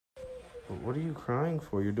What are you crying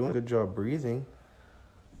for? You're doing a good job breathing.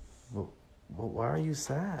 But why are you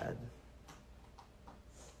sad?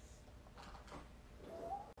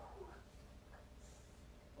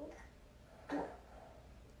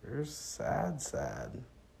 You're sad.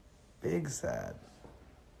 Big sad.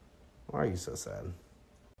 Why are you so sad?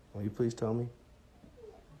 Will you please tell me?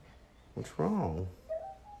 What's wrong?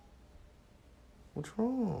 What's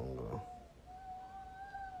wrong?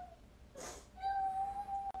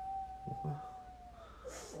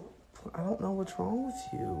 I don't know what's wrong with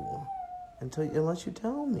you unless you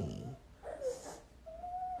tell me.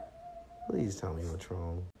 Please tell me what's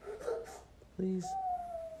wrong. Please.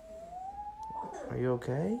 Are you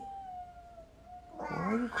okay? Why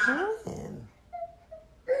are you crying?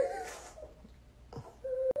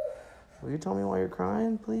 Will you tell me why you're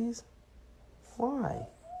crying, please? Why?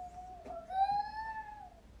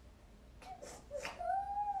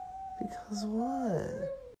 Because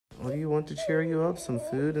what? What do you want to cheer you up? Some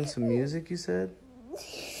food and some music, you said?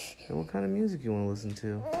 And what kind of music you want to listen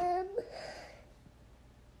to?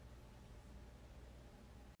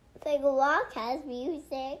 Fraggle Rock has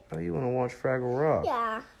music. Oh, you want to watch Fraggle Rock?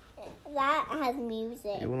 Yeah, that has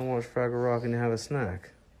music. You want to watch Fraggle Rock and have a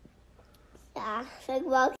snack? Yeah,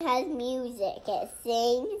 Fraggle Rock has music. It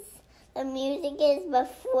sings. The music is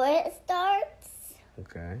before it starts.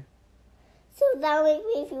 Okay. So that makes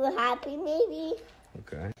me feel happy, maybe.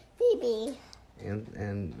 Okay. Maybe.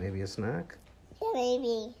 And maybe a snack? Yeah,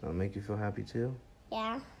 maybe. That'll make you feel happy too?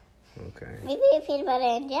 Yeah. Okay. Maybe a peanut butter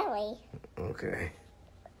and jelly. Okay.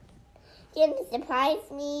 You can surprise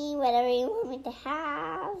me, whatever you want me to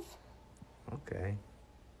have. Okay.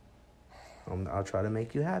 I'll try to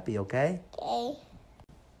make you happy, okay? Okay.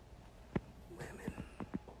 Women.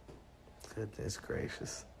 Goodness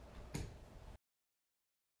gracious.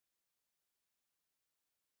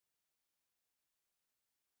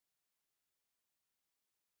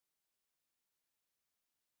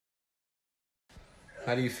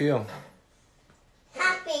 How do you feel?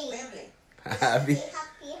 Happy. Happy? Happy.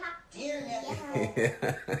 Dear nephew,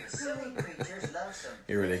 silly creatures love some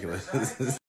You're ridiculous.